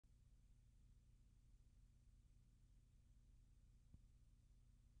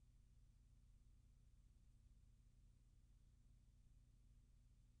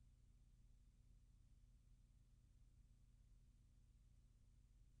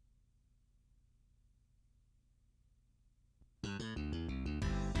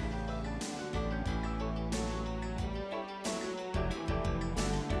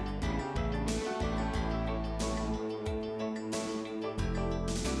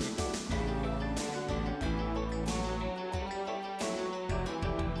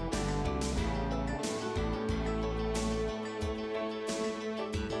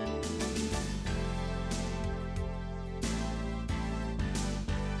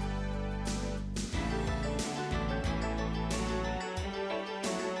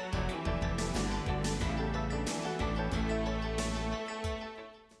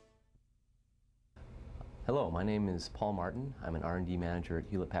Hello, my name is Paul Martin. I'm an R&D manager at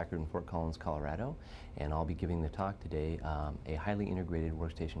Hewlett-Packard in Fort Collins, Colorado, and I'll be giving the talk today, a highly integrated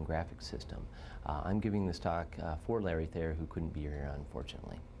workstation graphics system. I'm giving this talk for Larry Thayer, who couldn't be here,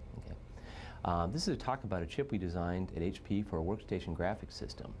 unfortunately. Okay. This is a talk about a chip we designed at HP for a workstation graphics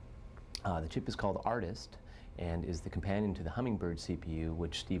system. The chip is called Artist and is the companion to the Hummingbird CPU,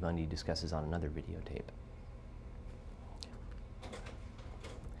 which Steve Undy discusses on another videotape.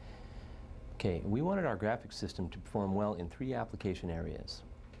 Okay, we wanted our graphics system to perform well in 3 application areas.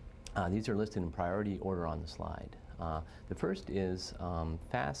 These are listed in priority order on the slide. The first is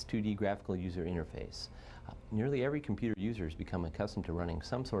fast 2D graphical user interface. Nearly every computer user has become accustomed to running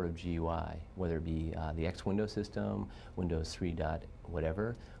some sort of GUI, whether it be the X Windows system, Windows 3.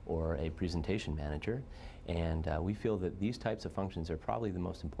 Whatever, or a presentation manager. And we feel that these types of functions are probably the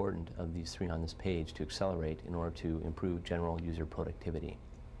most important of these 3 on this page to accelerate in order to improve general user productivity.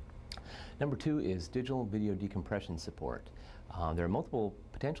 Number 2 is digital video decompression support. There are multiple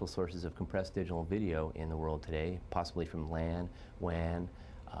potential sources of compressed digital video in the world today, possibly from LAN, WAN,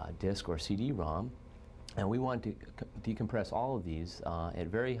 disk, or CD-ROM. And we want to decompress all of these at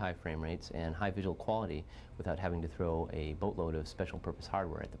very high frame rates and high visual quality without having to throw a boatload of special purpose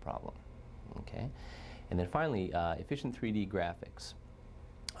hardware at the problem. Okay? And then finally, efficient 3D graphics.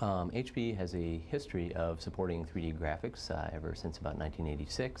 HP has a history of supporting 3D graphics ever since about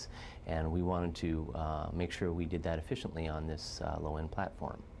 1986, and we wanted to make sure we did that efficiently on this low-end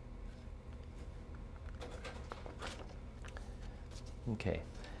platform. Okay,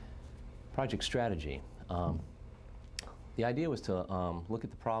 project strategy. The idea was to look at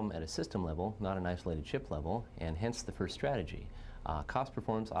the problem at a system level, not an isolated chip level, and hence the first strategy. Cost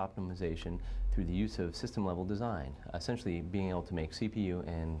performance optimization through the use of system-level design, essentially being able to make CPU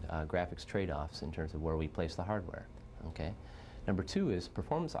and graphics trade-offs in terms of where we place the hardware. Okay. Number 2 is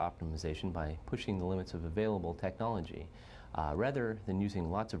performance optimization by pushing the limits of available technology. Rather than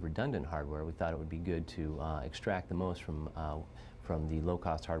using lots of redundant hardware, we thought it would be good to extract the most from the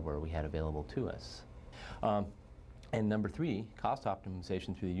low-cost hardware we had available to us. And number 3, cost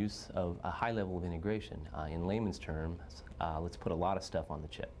optimization through the use of a high level of integration. In layman's terms, let's put a lot of stuff on the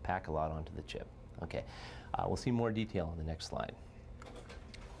chip, pack a lot onto the chip. Okay, we'll see more detail on the next slide.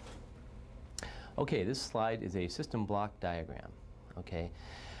 Okay, this slide is a system block diagram. Okay,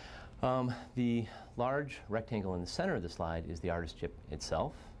 the large rectangle in the center of the slide is the Artist chip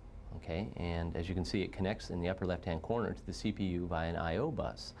itself. Okay, and as you can see, it connects in the upper left-hand corner to the CPU via an I/O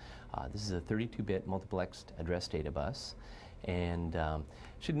bus. This is a 32-bit multiplexed address data bus, and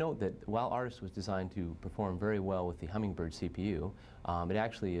should note that while Artist was designed to perform very well with the Hummingbird CPU, it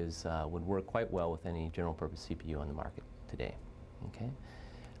actually would work quite well with any general-purpose CPU on the market today. Okay.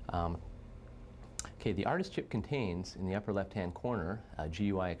 Okay, the Artist chip contains in the upper left-hand corner a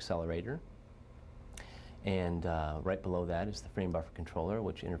GUI accelerator. And right below that is the frame buffer controller,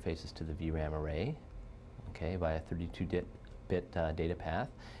 which interfaces to the VRAM array, okay, via 32-bit data path.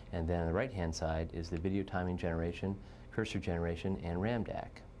 And then on the right-hand side is the video timing generation, cursor generation, and RAM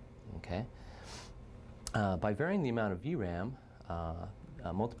DAC. Okay. By varying the amount of VRAM,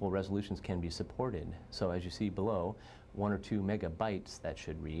 multiple resolutions can be supported. So as you see below, 1 or 2 megabytes that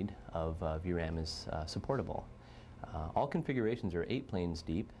should read of VRAM is supportable. All configurations are 8 planes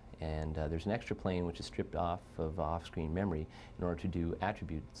deep, and there's an extra plane which is stripped off of off-screen memory in order to do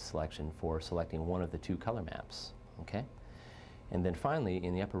attribute selection for selecting one of the 2 color maps. Okay? And then finally,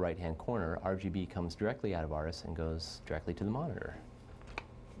 in the upper right-hand corner, RGB comes directly out of Artist and goes directly to the monitor.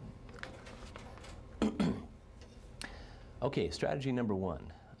 Okay, strategy number 1,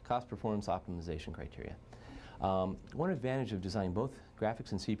 cost performance optimization criteria. One advantage of designing both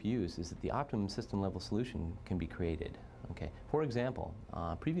graphics and CPUs is that the optimum system-level solution can be created. Okay. For example,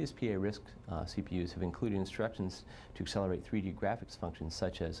 previous PA-RISC CPUs have included instructions to accelerate 3D graphics functions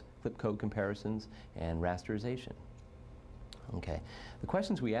such as flip code comparisons and rasterization. Okay. The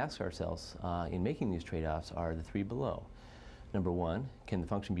questions we ask ourselves in making these trade-offs are the 3 below. Number 1, can the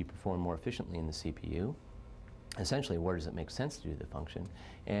function be performed more efficiently in the CPU? Essentially, where does it make sense to do the function?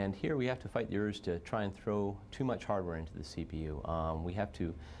 And here we have to fight the urge to try and throw too much hardware into the CPU. We have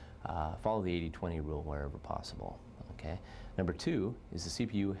to follow the 80-20 rule wherever possible. Okay. Number 2, is the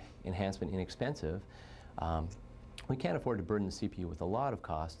CPU enhancement inexpensive? We can't afford to burden the CPU with a lot of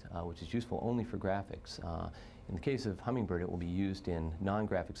cost, which is useful only for graphics. In the case of Hummingbird, it will be used in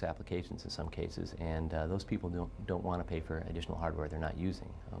non-graphics applications in some cases, and those people don't want to pay for additional hardware they're not using.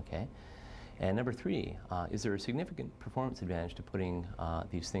 Okay. And number 3, is there a significant performance advantage to putting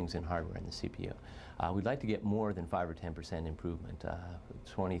these things in hardware in the CPU? We'd like to get more than 5 or 10% improvement.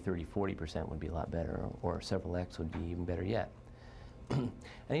 20, 30, 40% would be a lot better, or several X would be even better yet.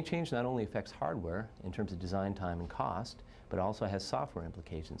 Any change not only affects hardware in terms of design time and cost, but also has software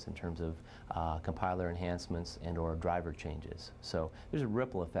implications in terms of compiler enhancements and or driver changes. So there's a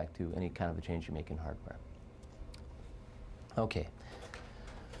ripple effect to any kind of a change you make in hardware. Okay.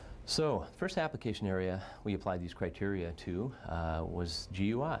 So first application area we applied these criteria to was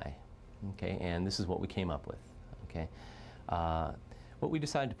GUI. Okay, and this is what we came up with. Okay. What we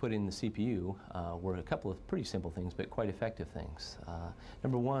decided to put in the CPU were a couple of pretty simple things, but quite effective things.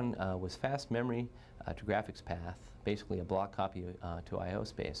 Number one was fast memory to graphics path, basically a block copy to I/O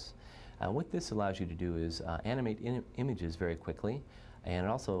space. What this allows you to do is animate images very quickly, and it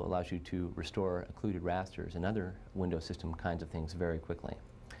also allows you to restore occluded rasters and other Windows system kinds of things very quickly.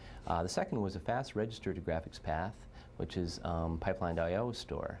 The second was a fast register to graphics path, which is pipelined I/O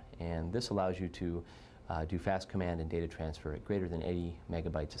store, and this allows you to do fast command and data transfer at greater than 80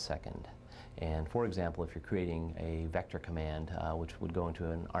 megabytes a second. And for example, if you're creating a vector command which would go into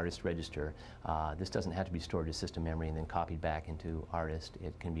an artist register, this doesn't have to be stored as system memory and then copied back into artist.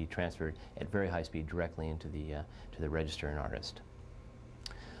 It can be transferred at very high speed directly into the register in artist.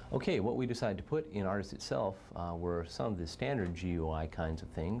 Okay, what we decided to put in artist itself were some of the standard GUI kinds of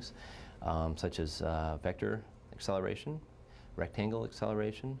things, such as vector acceleration, rectangle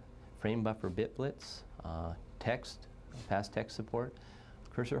acceleration, frame buffer bit blitz, text, fast text support,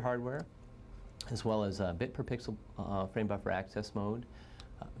 cursor hardware, as well as bit per pixel frame buffer access mode,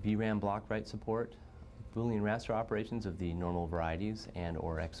 VRAM block write support, Boolean raster operations of the normal varieties and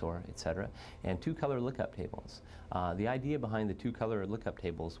or XOR, etc., and 2-color lookup tables. The idea behind the 2-color lookup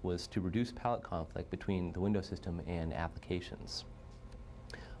tables was to reduce palette conflict between the Windows system and applications.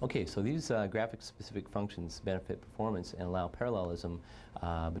 Okay, so these graphics-specific functions benefit performance and allow parallelism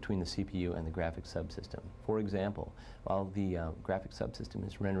between the CPU and the graphics subsystem. For example, while the graphics subsystem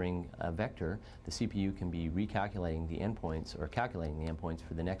is rendering a vector, the CPU can be recalculating the endpoints or calculating the endpoints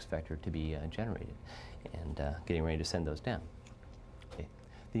for the next vector to be generated and getting ready to send those down. Okay.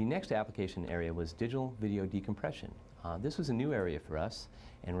 The next application area was digital video decompression. This was a new area for us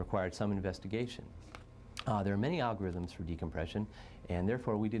and required some investigation. There are many algorithms for decompression, and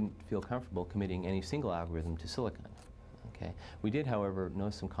therefore we didn't feel comfortable committing any single algorithm to silicon. Okay. We did, however,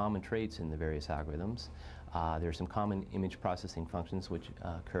 notice some common traits in the various algorithms. There are some common image processing functions which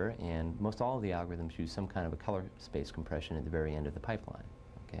occur, and most all of the algorithms use some kind of a color space compression at the very end of the pipeline.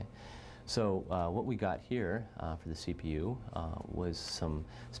 Okay. So what we got here for the CPU was some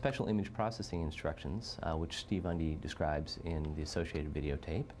special image processing instructions, which Steve Undy describes in the associated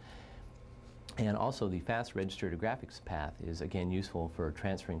videotape. And also the fast register to graphics path is again useful for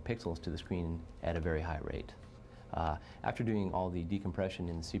transferring pixels to the screen at a very high rate. After doing all the decompression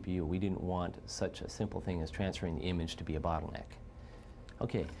in the CPU, we didn't want such a simple thing as transferring the image to be a bottleneck.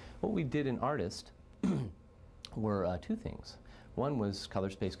 Okay, what we did in Artist were two things. One was color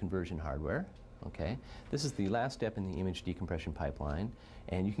space conversion hardware. Okay, this is the last step in the image decompression pipeline,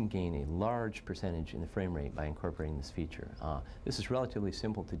 and you can gain a large percentage in the frame rate by incorporating this feature. This is relatively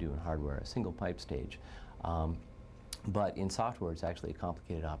simple to do in hardware, a single pipe stage, but in software it's actually a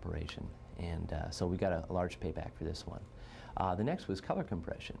complicated operation, and so we got a large payback for this one. The next was color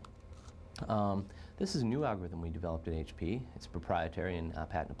compression. This is a new algorithm we developed at HP. It's proprietary and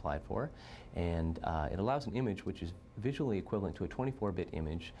patent applied for, and it allows an image which is visually equivalent to a 24-bit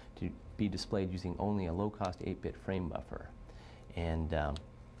image to be displayed using only a low-cost 8-bit frame buffer. And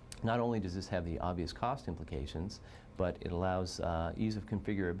not only does this have the obvious cost implications, but it allows ease of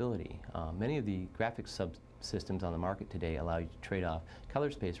configurability. Many of the graphics subsystems on the market today allow you to trade off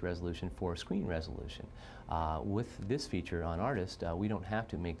color space resolution for screen resolution. With this feature on Artist, we don't have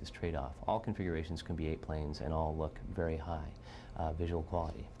to make this trade-off. All configurations can be 8 planes and all look very high visual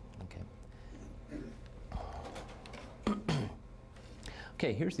quality. Okay.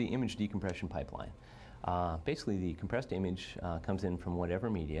 Okay, here's the image decompression pipeline. Basically, the compressed image comes in from whatever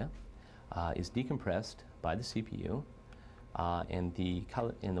media, is decompressed by the CPU, and the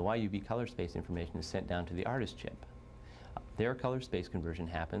YUV color space information is sent down to the Artist chip. Their color space conversion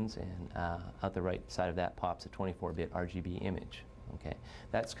happens, and out the right side of that pops a 24-bit RGB image. Okay,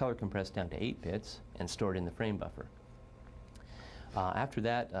 that's color compressed down to 8 bits and stored in the frame buffer. After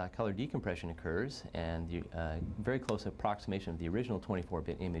that, color decompression occurs, and the very close approximation of the original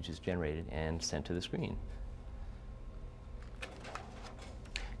 24-bit image is generated and sent to the screen.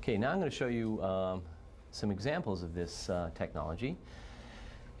 Okay, now I'm going to show you some examples of this technology,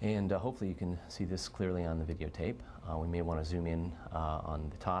 and hopefully you can see this clearly on the videotape. We may want to zoom in on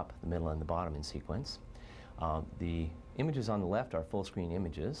the top, the middle, and the bottom in sequence. The images on the left are full-screen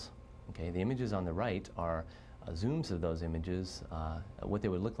images. Okay, the images on the right are zooms of those images, what they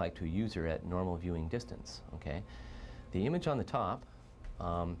would look like to a user at normal viewing distance. Okay, the image on the top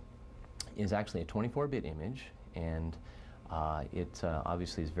is actually a 24-bit image, and it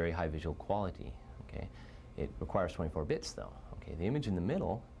obviously is very high visual quality. Okay, it requires 24 bits though. Okay, the image in the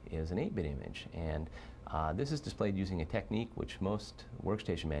middle is an 8-bit image, and this is displayed using a technique which most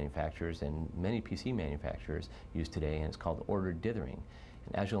workstation manufacturers and many PC manufacturers use today, and it's called ordered dithering.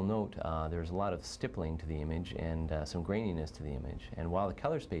 And as you'll note, there's a lot of stippling to the image and some graininess to the image. And while the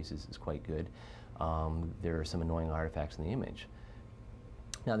color space is quite good, there are some annoying artifacts in the image.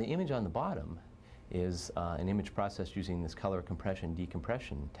 Now, the image on the bottom is an image processed using this color compression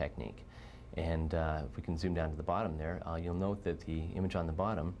decompression technique. And if we can zoom down to the bottom there, you'll note that the image on the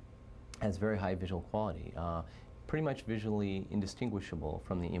bottom has very high visual quality, pretty much visually indistinguishable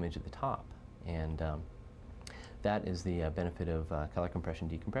from the image at the top. And that is the benefit of color compression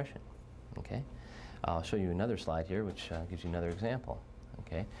decompression. Okay, I'll show you another slide here which gives you another example.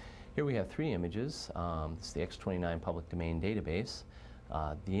 Okay, here we have 3 images. This is the X29 public domain database.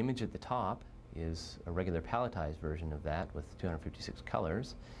 The image at the top is a regular palletized version of that with 256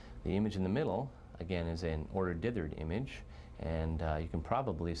 colors. The image in the middle, again, is an ordered dithered image, and you can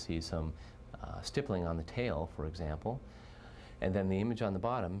probably see some stippling on the tail, for example. And then the image on the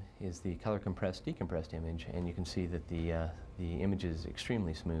bottom is the color compressed decompressed image, and you can see that the image is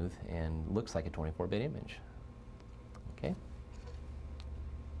extremely smooth and looks like a 24-bit image. Okay.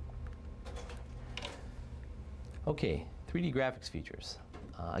 Okay, 3D graphics features.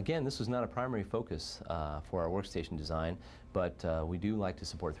 Again, this was not a primary focus for our workstation design, but we do like to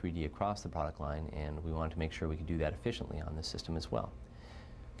support 3D across the product line, and we wanted to make sure we could do that efficiently on this system as well.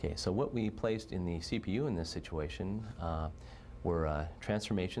 Okay, so what we placed in the CPU in this situation were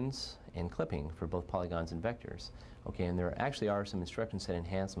transformations and clipping for both polygons and vectors. Okay, and there actually are some instruction set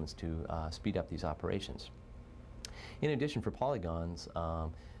enhancements to speed up these operations. In addition, for polygons,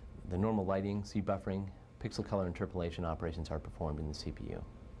 the normal lighting, seed buffering, pixel color interpolation operations are performed in the CPU.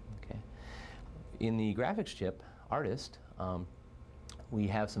 Okay. In the graphics chip, Artist, we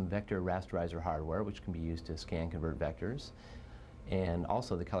have some vector rasterizer hardware which can be used to scan convert vectors. And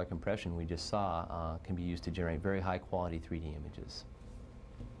also the color compression we just saw can be used to generate very high quality 3D images.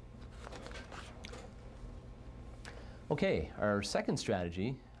 Okay, our second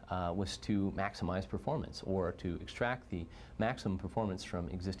strategy was to maximize performance, or to extract the maximum performance from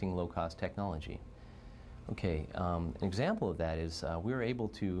existing low-cost technology. Okay, an example of that is we were able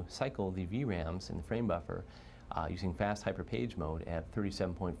to cycle the VRAMs in the frame buffer using fast hyperpage mode at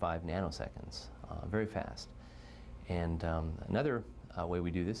 37.5 nanoseconds, very fast. And another way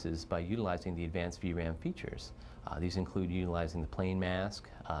we do this is by utilizing the advanced VRAM features. These include utilizing the plane mask,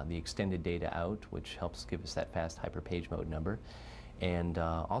 the extended data out, which helps give us that fast hyperpage mode number, and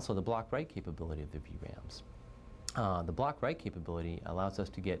also the block write capability of the VRAMs. The block write capability allows us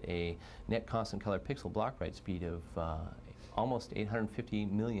to get a net constant color pixel block write speed of almost 850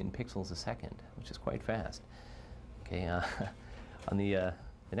 million pixels a second, which is quite fast. Okay, on the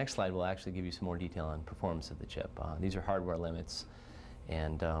next slide we'll actually give you some more detail on performance of the chip. These are hardware limits,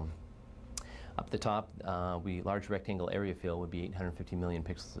 and up the top, large rectangle area fill would be 850 million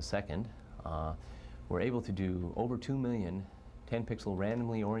pixels a second. We're able to do over 2 million 10-pixel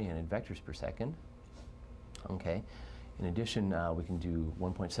randomly oriented vectors per second. Okay. In addition, we can do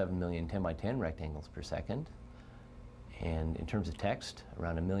 1.7 million 10 by 10 rectangles per second. And in terms of text,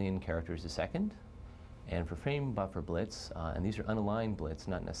 around 1 million characters a second. And for frame buffer blitz, and these are unaligned blitz,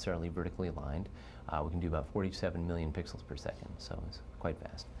 not necessarily vertically aligned, we can do about 47 million pixels per second, so it's quite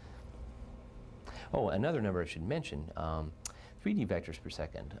fast. Oh, another number I should mention, 3D vectors per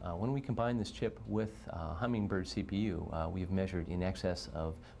second. When we combine this chip with Hummingbird CPU, we've measured in excess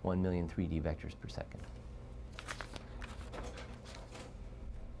of 1 million 3D vectors per second.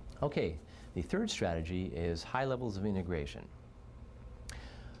 Okay, the third strategy is high levels of integration.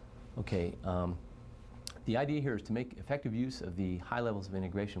 Okay, the idea here is to make effective use of the high levels of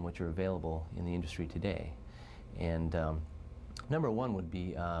integration which are available in the industry today. And number one would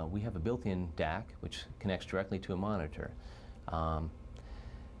be we have a built-in DAC which connects directly to a monitor.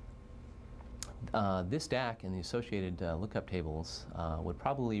 This DAC and the associated lookup tables would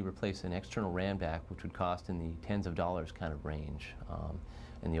probably replace an external RAM DAC, which would cost in the tens of dollars kind of range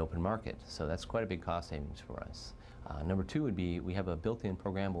in the open market. So that's quite a big cost savings for us. Number two would be we have a built-in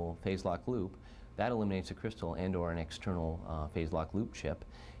programmable phase lock loop. That eliminates a crystal and or an external phase lock loop chip,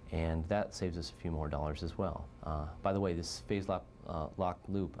 and that saves us a few more dollars as well. By the way, this phase lock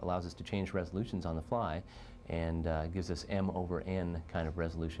loop allows us to change resolutions on the fly and gives us M/N kind of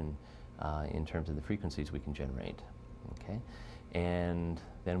resolution in terms of the frequencies we can generate. Okay, and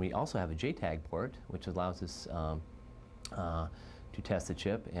then we also have a JTAG port, which allows us to test the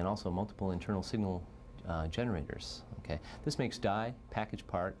chip, and also multiple internal signal generators. Okay, this makes die, package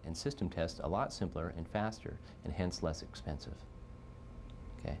part, and system test a lot simpler and faster, and hence less expensive.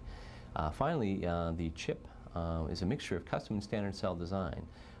 Okay, finally, the chip is a mixture of custom and standard cell design.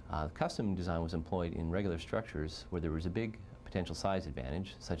 Custom design was employed in regular structures where there was a big potential size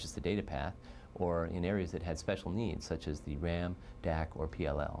advantage, such as the data path, or in areas that had special needs, such as the RAM, DAC, or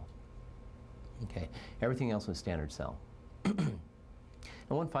PLL. Okay, everything else was standard cell.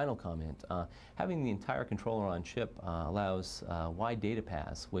 And one final comment, having the entire controller on chip allows wide data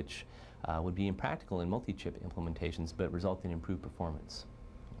paths, which would be impractical in multi-chip implementations, but result in improved performance.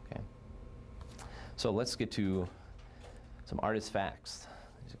 Okay. So let's get to some artist facts.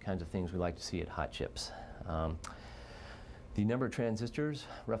 These are the kinds of things we like to see at hot chips. The number of transistors,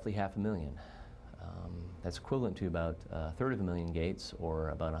 roughly 500,000. That's equivalent to about 1/3 of a million gates, or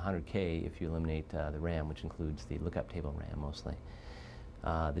about 100K if you eliminate the RAM, which includes the lookup table RAM mostly.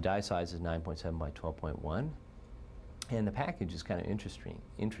 The die size is 9.7 by 12.1. And the package is kind of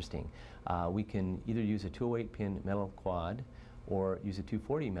interesting. We can either use a 208-pin metal quad or use a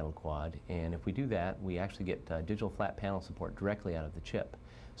 240 metal quad, and if we do that, we actually get digital flat panel support directly out of the chip.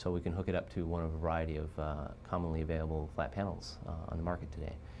 So we can hook it up to one of a variety of commonly available flat panels on the market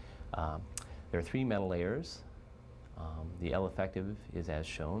today. There are 3 metal layers. The L effective is as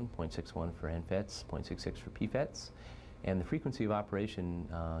shown, 0.61 for NFETs, 0.66 for PFETs, and the frequency of operation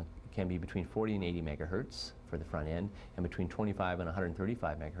can be between 40 and 80 megahertz for the front end, and between 25 and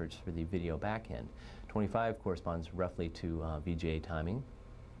 135 megahertz for the video back end. 25 corresponds roughly to VGA timing,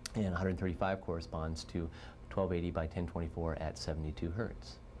 and 135 corresponds to 1280 by 1024 at 72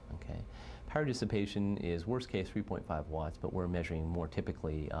 hertz. Okay. Power dissipation is worst case 3.5 watts, but we're measuring more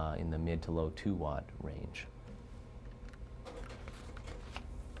typically in the mid to low 2 watt range.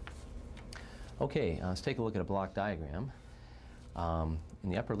 Okay, let's take a look at a block diagram. In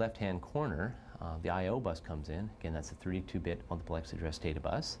the upper left-hand corner, the I/O bus comes in. Again, that's a 32-bit multiplex address data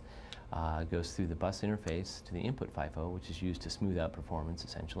bus. It goes through the bus interface to the input FIFO, which is used to smooth out performance,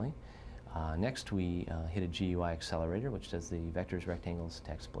 essentially. Next, we hit a GUI accelerator, which does the vectors, rectangles,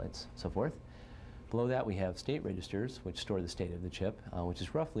 text splits, so forth. Below that, we have state registers, which store the state of the chip, which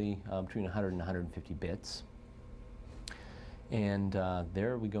is roughly between 100 and 150 bits. And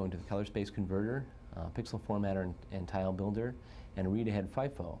there we go into the color space converter, pixel formatter and tile builder, and a read-ahead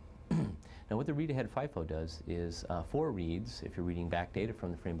FIFO. Now, what the read-ahead FIFO does is 4 reads, if you're reading back data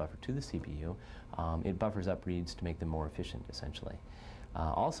from the frame buffer to the CPU, it buffers up reads to make them more efficient, essentially.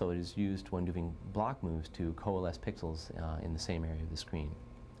 Also, it is used when doing block moves to coalesce pixels in the same area of the screen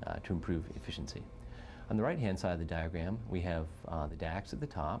to improve efficiency. On the right-hand side of the diagram, we have the DACs at the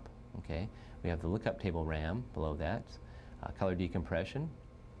top. Okay, we have the lookup table RAM below that, color decompression,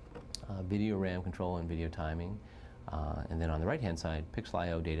 video RAM control and video timing, and then on the right-hand side, pixel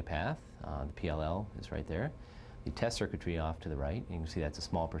I/O data path. The PLL is right there. The test circuitry off to the right. You can see that's a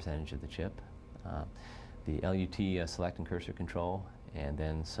small percentage of the chip. The LUT select and cursor control, and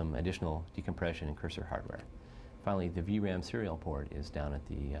then some additional decompression and cursor hardware. Finally, the VRAM serial port is down at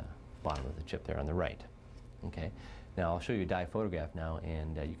the bottom of the chip there on the right. Okay. Now I'll show you a die photograph now,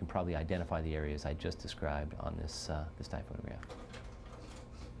 and you can probably identify the areas I just described on this die photograph.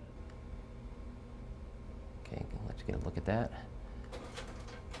 Okay, let's get a look at that.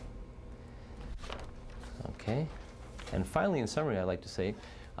 Okay. And finally, in summary, I'd like to say,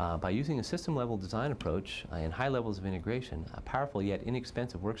 by using a system-level design approach and high levels of integration, a powerful yet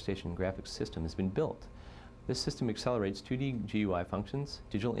inexpensive workstation graphics system has been built. This system accelerates 2D GUI functions,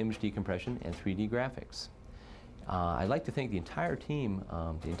 digital image decompression, and 3D graphics. I'd like to thank the entire team,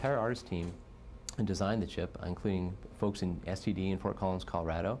 the entire artist team, who designed the chip, including folks in STD in Fort Collins,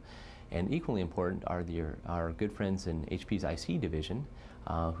 Colorado. And equally important are our good friends in HP's IC division,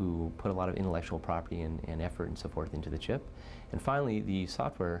 who put a lot of intellectual property and effort and so forth into the chip. And finally, the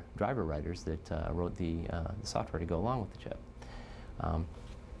software driver writers that wrote the software to go along with the chip.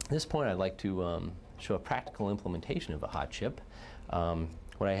 At this point, I'd like to show a practical implementation of a hot chip.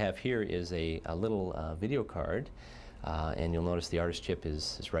 What I have here is a little video card, and you'll notice the artist chip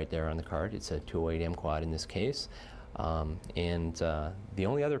is right there on the card. It's a 208M quad in this case. The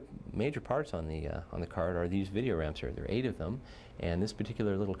only other major parts on the card are these video ramps here. There are 8 of them, and this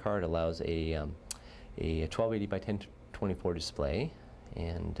particular little card allows a 1280 by 1024 display,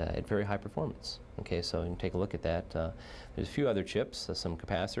 and at very high performance. Okay, so you can take a look at that. There's a few other chips, some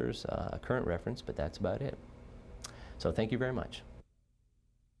capacitors, a current reference, but that's about it. So thank you very much.